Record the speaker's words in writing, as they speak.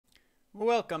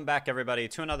Welcome back, everybody,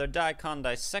 to another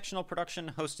dicondissectional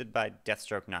production hosted by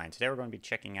Deathstroke9. Today we're going to be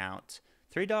checking out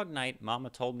Three Dog Night, Mama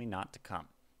Told Me Not to Come.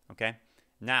 Okay?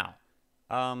 Now,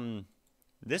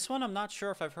 this one I'm not sure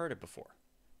if I've heard it before.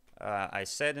 I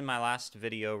said in my last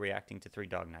video reacting to Three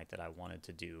Dog Night that I wanted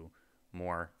to do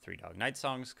more Three Dog Night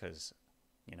songs because,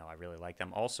 you know, I really like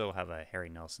them. Also have a Harry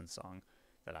Nilsson song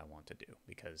that I want to do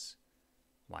because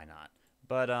why not?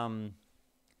 But,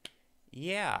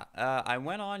 yeah, I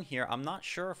went on here. I'm not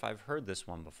sure if I've heard this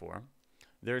one before.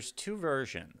 There's two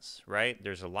versions, right?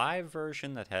 There's a live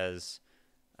version that has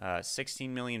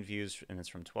 16 million views, and it's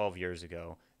from 12 years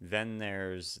ago. Then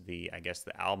there's the, I guess,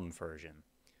 the album version.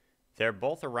 They're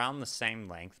both around the same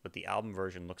length, but the album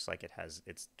version looks like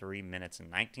it's 3 minutes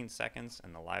and 19 seconds,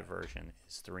 and the live version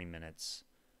is 3 minutes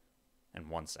and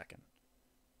 1 second.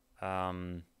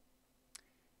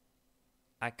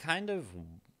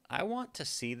 I want to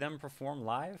see them perform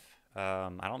live. I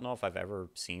don't know if I've ever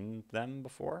seen them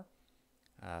before,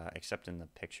 except in the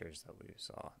pictures that we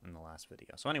saw in the last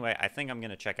video. So anyway, I think I'm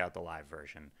going to check out the live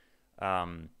version.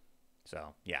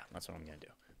 So yeah, that's what I'm going to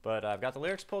do. But I've got the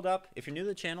lyrics pulled up. If you're new to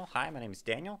the channel, hi, my name is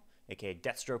Daniel, aka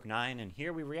Deathstroke9, and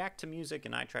here we react to music,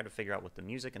 and I try to figure out what the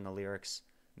music and the lyrics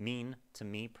mean to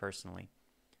me personally.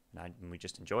 And we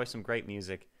just enjoy some great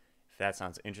music. If that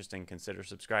sounds interesting, consider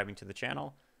subscribing to the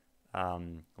channel.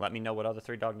 Let me know what other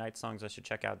Three Dog Night songs I should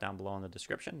check out down below in the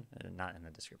description. Not in the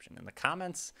description, in the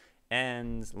comments.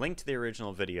 And link to the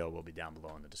original video will be down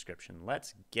below in the description.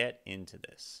 Let's get into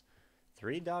this.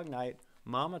 Three Dog Night,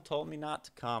 Mama Told Me Not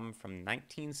to Come from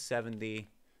 1970.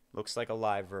 Looks like a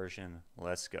live version.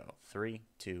 Let's go. 3,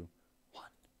 2, 1.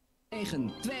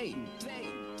 9, 2, 2.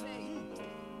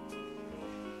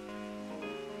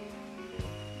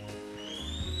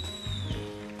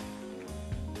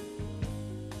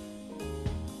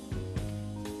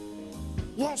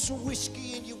 Want some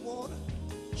whiskey in your water,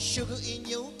 sugar in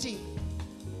your tea?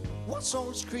 What's all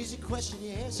this crazy question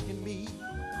you're asking me?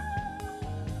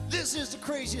 This is the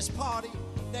craziest party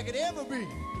that could ever be.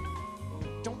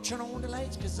 Don't turn on the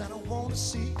lights, cause I don't want to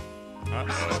see.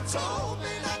 Mama told me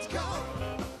not to come.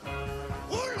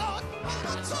 Oh Lord,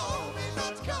 Mama told me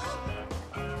not to come.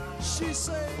 She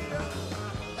said,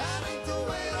 that ain't the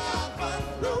way I find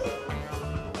no.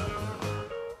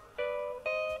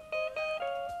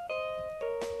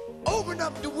 Open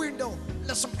up the window,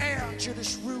 let some air into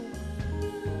this room.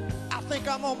 I think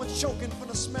I'm almost choking from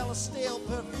the smell of stale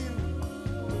perfume.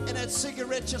 And that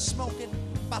cigarette you're smoking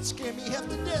about to scare me half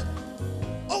to death.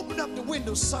 Open up the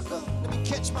window, sucker, let me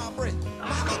catch my breath.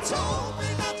 Mama told me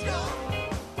not to go.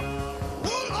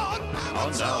 Oh Lord,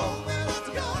 Mama told me not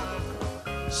to go.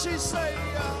 She said,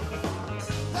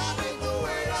 that ain't the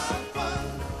way I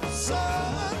find,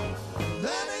 son.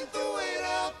 That ain't the way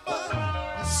I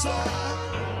find, son.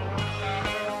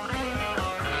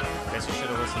 Guess you should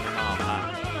have listened to Mom, huh?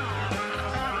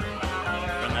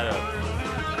 Run that up.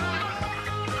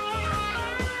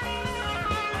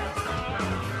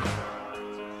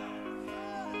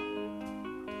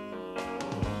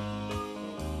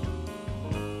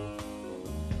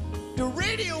 The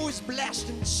radio is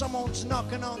blasting, someone's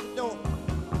knocking on the door.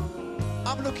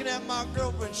 I'm looking at my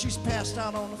girlfriend, she's passed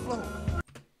out on the floor. I'm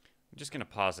just going to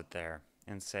pause it there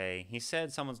and say, he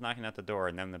said someone's knocking at the door,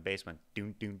 and then the bass went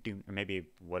doom, doom, doom, or maybe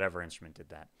whatever instrument did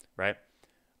that, right?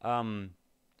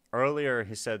 Earlier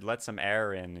he said, let some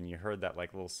air in, and you heard that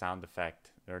like little sound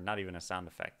effect, or not even a sound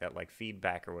effect, that like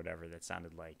feedback or whatever that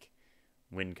sounded like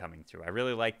wind coming through. I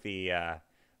really like the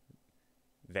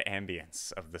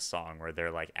ambience of the song where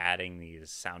they're like adding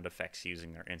these sound effects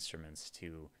using their instruments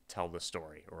to tell the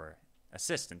story or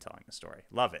assist in telling the story.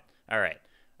 Love it. All right.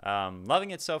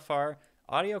 Loving it so far.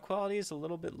 Audio quality is a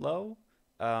little bit low.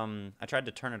 I tried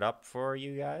to turn it up for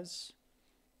you guys.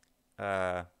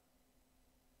 Yeah,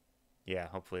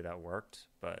 hopefully that worked,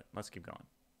 but let's keep going.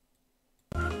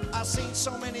 I've seen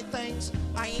so many things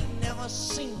I ain't never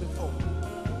seen before.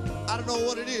 I don't know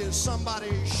what it is.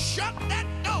 Somebody shut that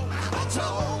door. Mama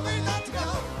told me not to go.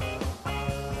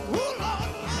 Oh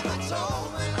Lord, Mama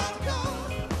told me not to go.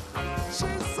 She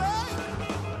said,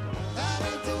 that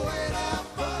ain't the way that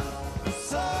fun,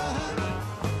 son.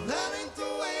 That ain't the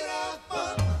way that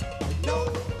fun. No.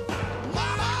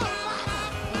 Mama,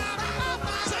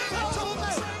 sing it to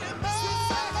me.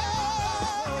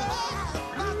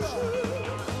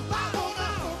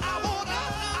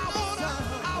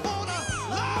 I wanna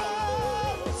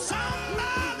love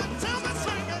somebody. Tell me,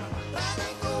 sing it.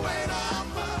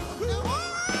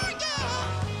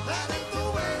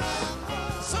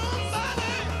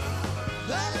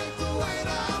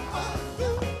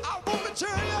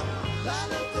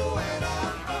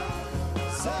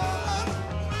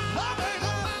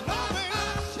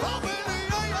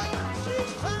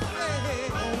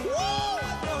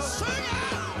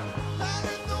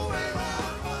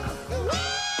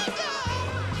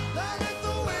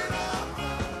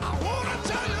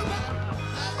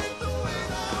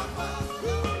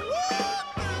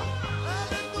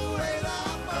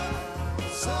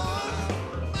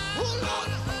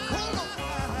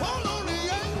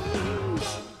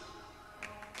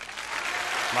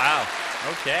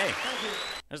 Okay.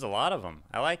 There's a lot of them.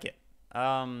 I like it.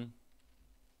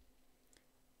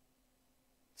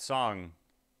 Song,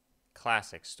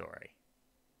 classic story.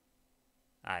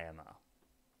 IMO.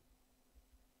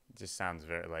 It just sounds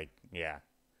very like, yeah.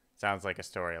 Sounds like a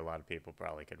story a lot of people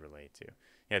probably could relate to.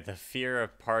 Yeah, the Fear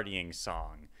of Partying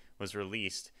song was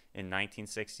released in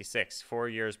 1966, 4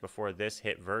 years before this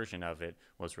hit version of it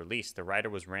was released. The writer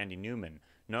was Randy Newman,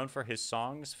 known for his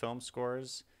songs, film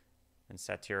scores, and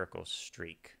satirical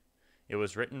streak. It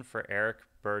was written for Eric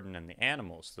Burdon and the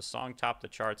Animals. The song topped the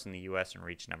charts in the US and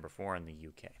reached number 4 in the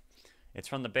UK. It's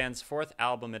from the band's fourth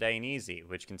album, It Ain't Easy,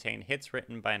 which contained hits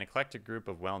written by an eclectic group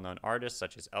of well-known artists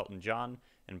such as Elton John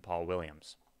and Paul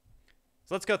Williams.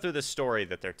 So let's go through the story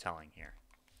that they're telling here.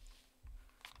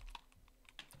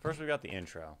 First, we've got the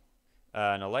intro.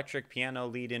 An electric piano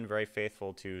lead-in, very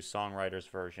faithful to songwriter's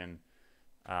version,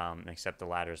 except the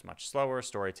latter is much slower,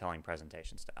 storytelling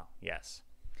presentation style. Yes.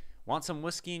 Want some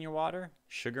whiskey in your water?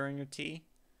 Sugar in your tea?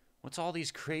 What's all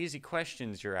these crazy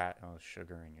questions you're at? Oh,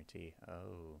 sugar in your tea.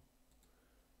 Oh.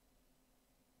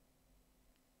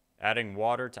 Adding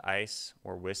water to ice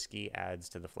or whiskey adds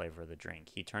to the flavor of the drink.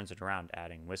 He turns it around,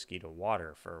 adding whiskey to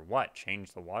water. For what?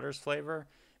 Change the water's flavor?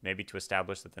 Maybe to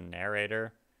establish that the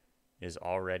narrator is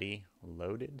already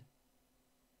loaded?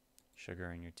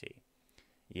 Sugar in your tea.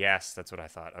 Yes, that's what I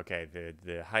thought. Okay,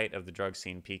 the height of the drug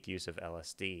scene, peak use of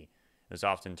LSD was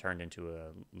often turned into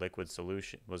a liquid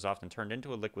solution,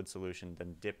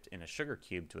 then dipped in a sugar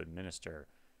cube to administer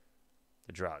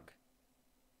the drug.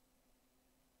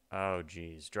 Oh,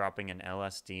 geez. Dropping an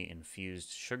LSD-infused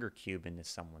sugar cube into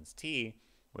someone's tea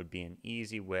would be an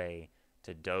easy way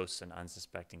to dose an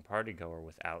unsuspecting partygoer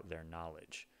without their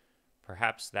knowledge.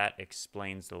 Perhaps that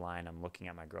explains the line, "I'm looking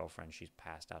at my girlfriend. She's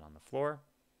passed out on the floor."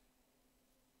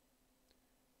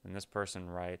 And this person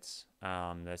writes,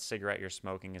 "The cigarette you're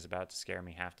smoking is about to scare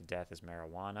me half to death is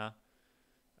marijuana.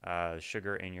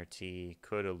 Sugar in your tea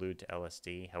could allude to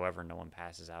LSD. However, no one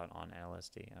passes out on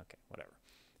LSD." Okay, whatever.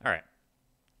 All right.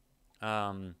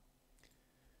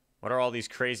 What are all these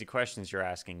crazy questions you're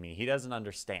asking me? He doesn't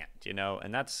understand, you know,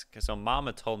 and that's so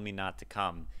Mama told me not to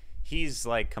come. He's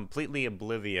like completely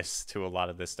oblivious to a lot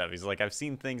of this stuff. He's like, I've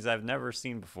seen things I've never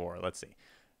seen before. Let's see.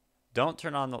 Don't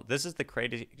turn on the, this is the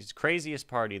craziest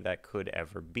party that could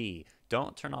ever be.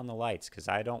 Don't turn on the lights because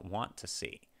I don't want to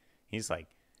see. He's like,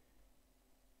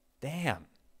 damn,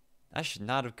 I should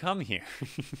not have come here.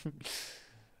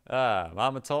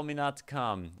 Mama told me not to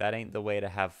come. That ain't the way to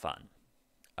have fun.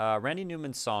 Randy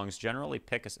Newman's songs generally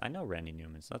pick I know Randy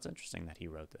Newman, so that's interesting that he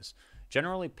wrote this.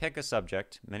 Generally pick a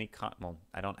subject. Well,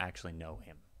 I don't actually know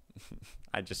him.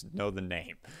 I just know the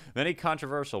name. Many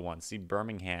controversial ones, see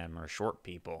Birmingham or Short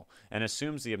People, and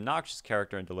assumes the obnoxious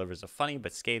character and delivers a funny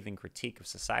but scathing critique of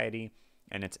society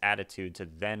and its attitude to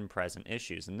then-present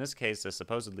issues. In this case, a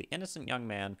supposedly innocent young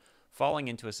man falling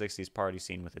into a 60s party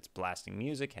scene with its blasting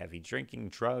music, heavy drinking,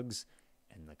 drugs,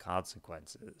 and the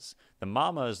consequences. The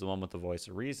mama is the one with the voice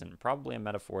of reason, probably a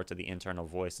metaphor to the internal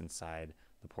voice inside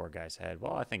the poor guy's head.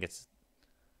 Well, I think it's...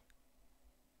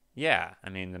 Yeah, I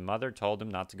mean, the mother told him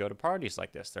not to go to parties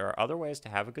like this. There are other ways to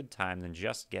have a good time than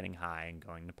just getting high and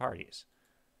going to parties.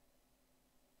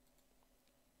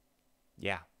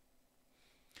 Yeah.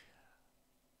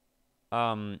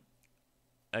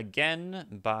 Again,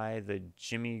 by the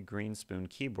Jimmy Greenspoon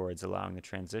keyboards, allowing the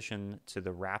transition to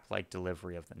the rap-like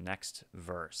delivery of the next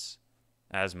verse.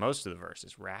 As most of the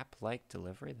verses. Rap-like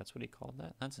delivery? That's what he called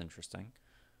that? That's interesting.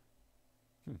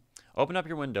 Open up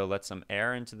your window, let some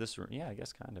air into this room. Yeah, I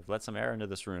guess kind of. Let some air into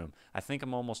this room. I think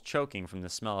I'm almost choking from the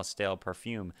smell of stale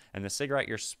perfume, and the cigarette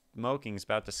you're smoking is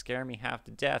about to scare me half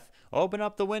to death. Open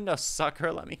up the window,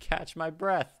 sucker. Let me catch my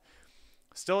breath.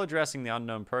 Still addressing the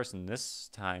unknown person, this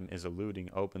time is alluding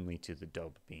openly to the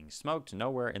dope being smoked.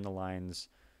 Nowhere in the lines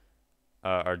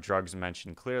are drugs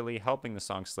mentioned clearly, helping the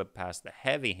song slip past the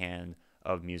heavy hand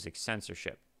of music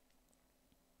censorship.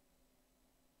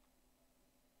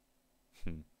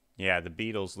 Yeah, the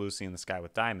Beatles' Lucy in the Sky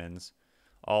with Diamonds,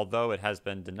 although it has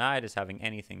been denied as having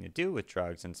anything to do with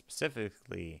drugs, and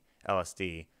specifically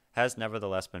LSD, has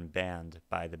nevertheless been banned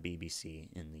by the BBC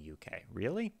in the UK.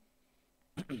 Really?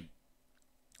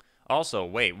 Also,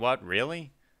 wait, what?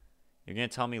 Really? You're going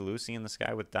to tell me Lucy in the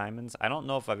Sky with Diamonds? I don't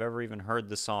know if I've ever even heard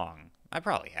the song. I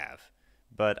probably have.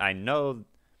 But I know...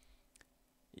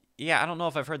 Yeah, I don't know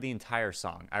if I've heard the entire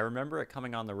song. I remember it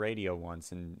coming on the radio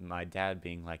once and my dad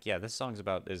being like, yeah, this song's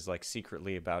is like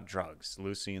secretly about drugs.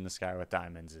 Lucy in the Sky with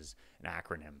Diamonds is an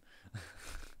acronym.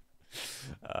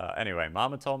 Anyway,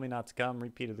 Mama told me not to come,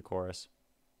 repeated the chorus.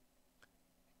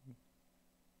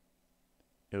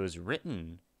 It was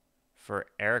written for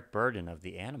Eric Burdon of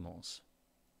the Animals.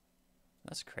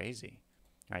 That's crazy.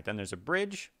 All right, then there's a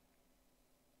bridge.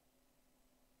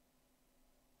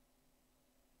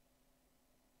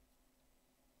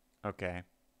 Okay.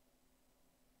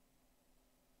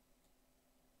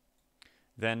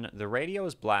 Then the radio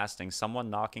is blasting, someone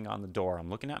knocking on the door. I'm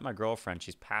looking at my girlfriend.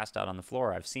 She's passed out on the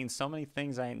floor. I've seen so many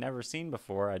things I ain't never seen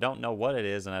before. I don't know what it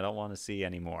is, and I don't want to see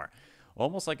anymore.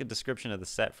 Almost like a description of the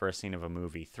set for a scene of a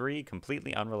movie. 3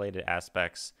 completely unrelated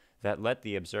aspects that let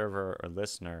the observer or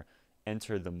listener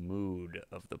enter the mood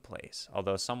of the place.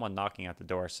 Although someone knocking at the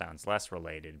door sounds less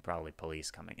related, probably police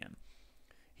coming in.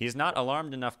 He's not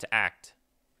alarmed enough to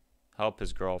help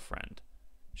his girlfriend.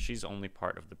 She's only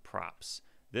part of the props.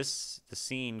 The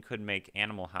scene could make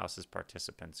Animal House's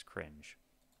participants cringe.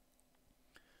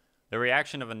 The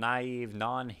reaction of a naive,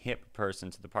 non-hip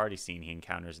person to the party scene he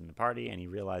encounters in the party, and he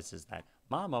realizes that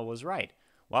Mama was right.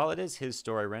 While it is his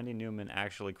story, Randy Newman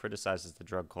actually criticizes the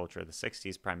drug culture of the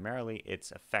 60s, primarily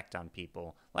its effect on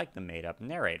people, like the made-up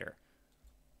narrator.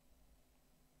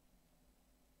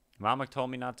 Mama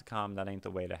told me not to come, that ain't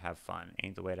the way to have fun.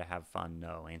 Ain't the way to have fun,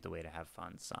 no. Ain't the way to have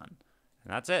fun, son.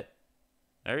 And that's it.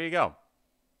 There you go.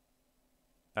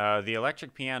 The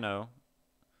electric piano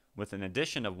with an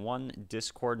addition of one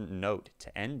discordant note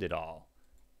to end it all,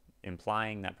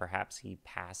 implying that perhaps he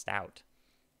passed out.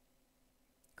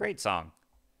 Great song.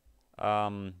 I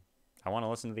want to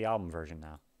listen to the album version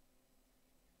now.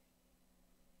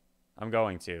 I'm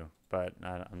going to, but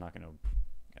I'm not going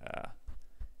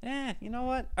to. You know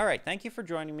what? All right, thank you for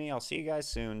joining me. I'll see you guys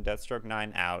soon. Deathstroke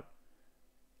 9 out.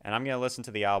 And I'm going to listen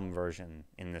to the album version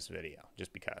in this video,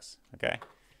 just because, okay?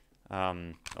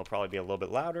 It'll probably be a little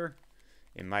bit louder.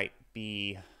 It might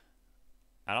be,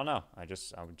 I don't know. I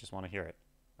would just want to hear it.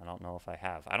 I don't know if I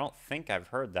have. I don't think I've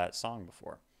heard that song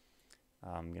before.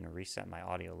 I'm going to reset my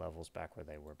audio levels back where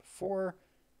they were before.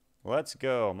 Let's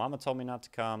go. Mama told me not to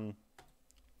come.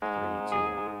 3, 2,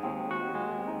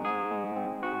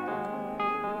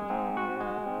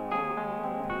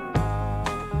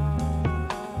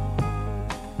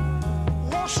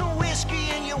 1. Want some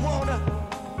whiskey in your water,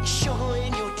 sugar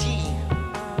in your tea?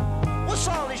 What's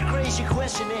all this crazy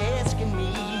question they're asking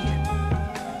me?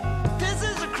 This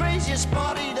is the craziest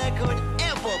party that could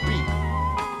ever be.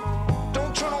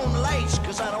 Don't turn on the lights,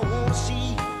 cause I don't want to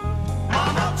see.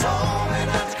 Mama told me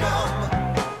not to come.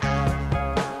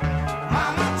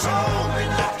 Mama told me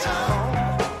not to come.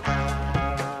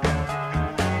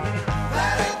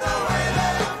 That ain't the way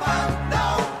that I found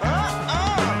out.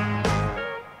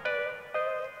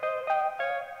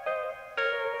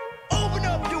 Open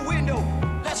up the window,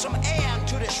 let some air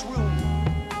into this room.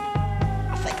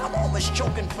 I think I'm almost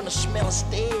choking from the smell of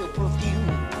stale perfume.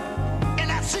 And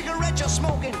that cigarette you're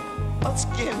smoking, I'll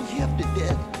scare me half to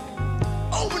death.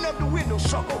 Open up the window,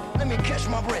 sucker. Let me catch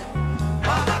my breath.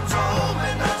 Mama told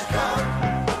me not to come.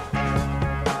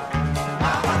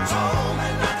 Mama told me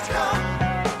not to come.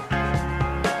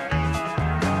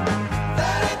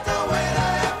 That ain't the way to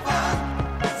have fun,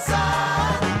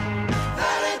 son.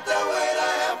 That ain't the way to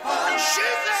have fun. She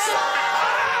said,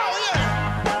 oh, yeah.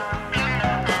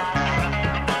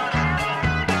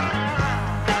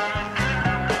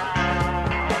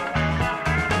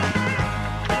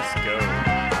 Let's go.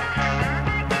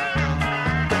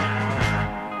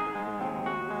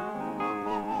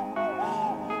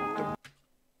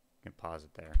 Can pause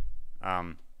it there.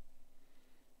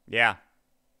 Yeah,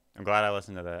 I'm glad I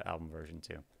listened to the album version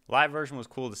too. Live version was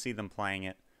cool to see them playing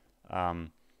it,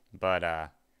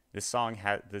 but this song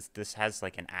this has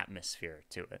like an atmosphere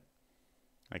to it,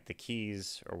 like the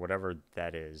keys or whatever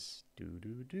that is, do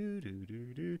do do do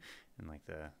do do, and like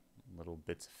the little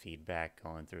bits of feedback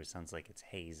going through. It sounds like it's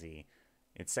hazy.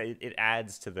 It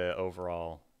adds to the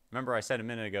overall. Remember I said a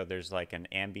minute ago there's like an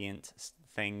ambient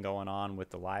thing going on with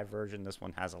the live version. This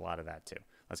one has a lot of that too.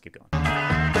 Let's keep going.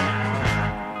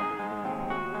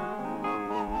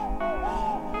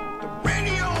 The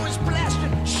radio is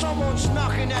blasting. Someone's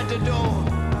knocking at the door.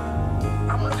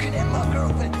 I'm looking at my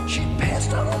girlfriend. She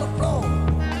passed out on the floor.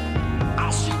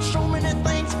 I've seen so many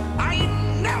things I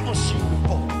ain't never seen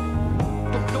before.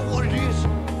 Don't know what it is.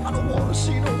 I don't want to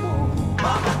see no more.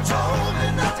 Mama told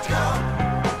me not to come.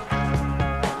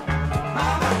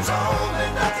 Mama told me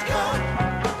not to come.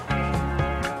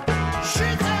 She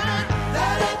said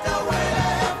that ain't the way to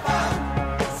have fun,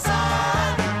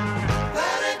 son.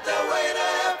 That ain't the way to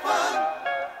have fun.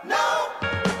 No.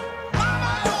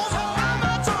 Mama told me,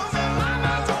 mama told me,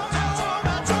 mama told me,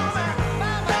 mama told me,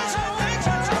 mama told me,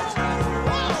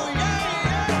 oh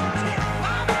yeah, yeah.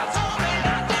 Mama told me.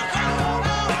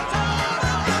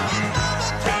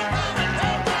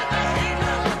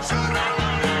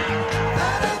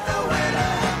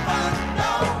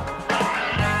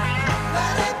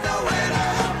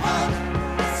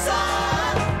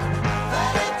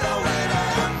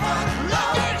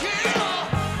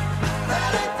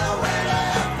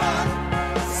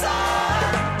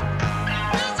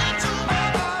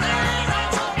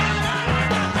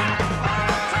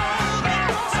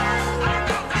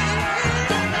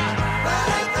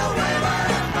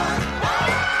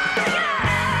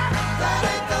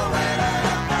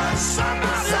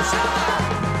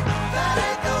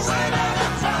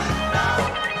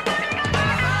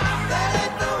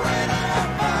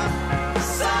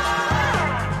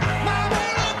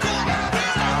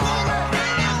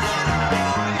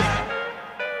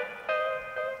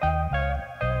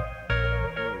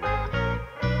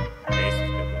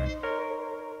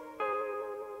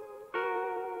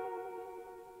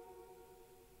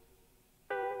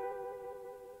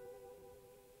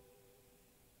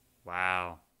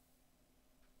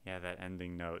 Yeah, that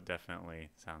ending note definitely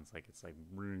sounds like it's like,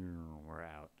 we're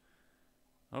out.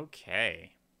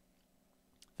 Okay.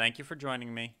 Thank you for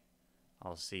joining me.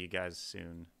 I'll see you guys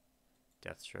soon.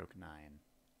 Deathstroke 9.